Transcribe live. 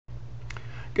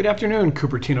Good afternoon,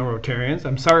 Cupertino Rotarians.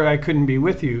 I'm sorry I couldn't be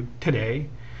with you today,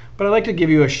 but I'd like to give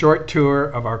you a short tour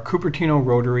of our Cupertino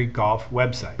Rotary Golf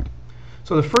website.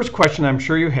 So the first question I'm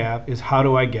sure you have is, how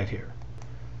do I get here?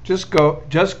 Just go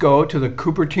to the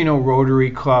Cupertino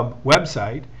Rotary Club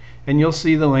website and you'll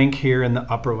see the link here in the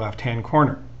upper left-hand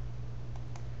corner.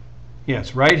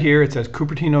 Yes, right here it says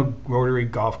Cupertino Rotary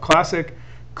Golf Classic,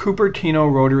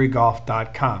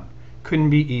 CupertinoRotaryGolf.com. Couldn't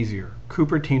be easier,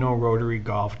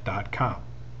 CupertinoRotaryGolf.com.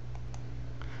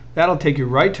 That'll take you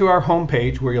right to our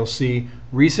homepage where you'll see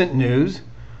recent news.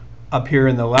 Up here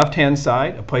in the left-hand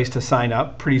side, a place to sign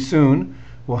up. Pretty soon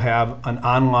we'll have an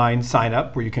online sign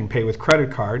up where you can pay with credit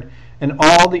card and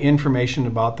all the information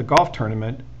about the golf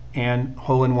tournament and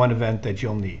hole-in-one event that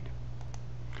you'll need.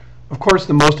 Of course,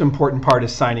 the most important part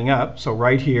is signing up. So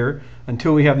right here,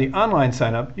 until we have the online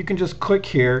sign up, you can just click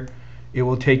here. It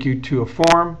will take you to a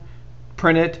form,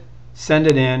 print it, send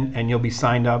it in, and you'll be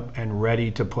signed up and ready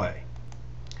to play.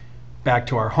 Back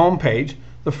to our home page,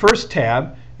 the first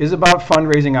tab is about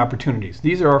fundraising opportunities.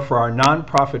 These are for our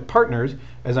nonprofit partners,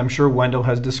 as I'm sure Wendell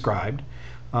has described,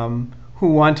 who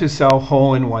want to sell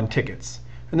hole-in-one tickets.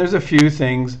 And there's a few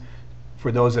things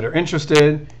for those that are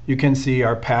interested. You can see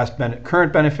our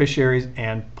current beneficiaries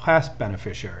and past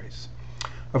beneficiaries.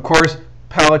 Of course,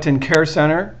 Palliative Care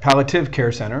Center,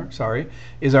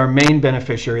 is our main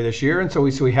beneficiary this year, and so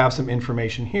we have some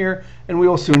information here, and we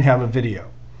will soon have a video.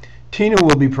 Tina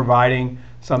will be providing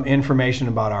some information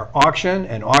about our auction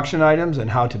and auction items and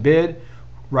how to bid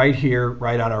right here,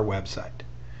 right on our website.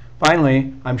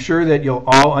 Finally, I'm sure that you'll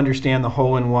all understand the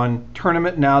hole-in-one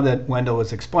tournament now that Wendell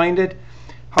has explained it.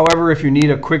 However, if you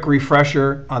need a quick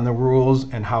refresher on the rules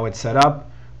and how it's set up,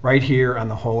 right here on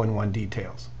the hole-in-one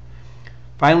details.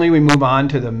 Finally, we move on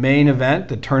to the main event,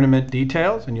 the tournament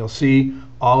details, and you'll see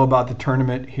all about the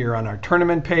tournament here on our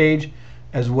tournament page,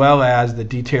 as well as the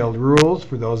detailed rules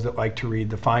for those that like to read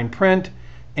the fine print,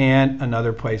 and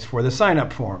another place for the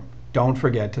sign-up form. Don't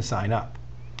forget to sign up.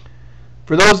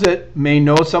 For those that may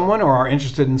know someone or are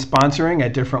interested in sponsoring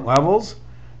at different levels,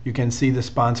 you can see the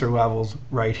sponsor levels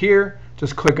right here.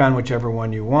 Just click on whichever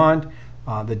one you want.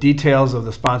 The details of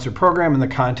the sponsor program and the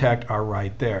contact are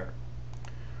right there.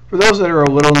 For those that are a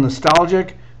little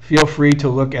nostalgic, feel free to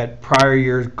look at prior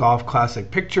year's Golf Classic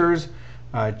pictures.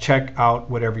 Check out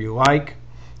whatever you like.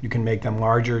 You can make them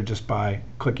larger just by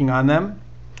clicking on them.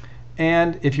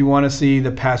 And if you want to see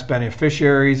the past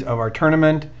beneficiaries of our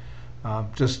tournament,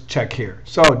 just check here.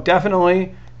 So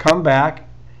definitely come back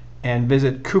and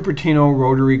visit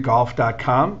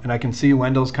CupertinoRotaryGolf.com. And I can see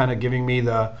Wendell's kind of giving me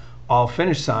the all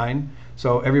finished sign.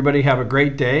 So everybody have a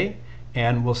great day,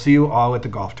 and we'll see you all at the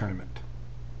golf tournament.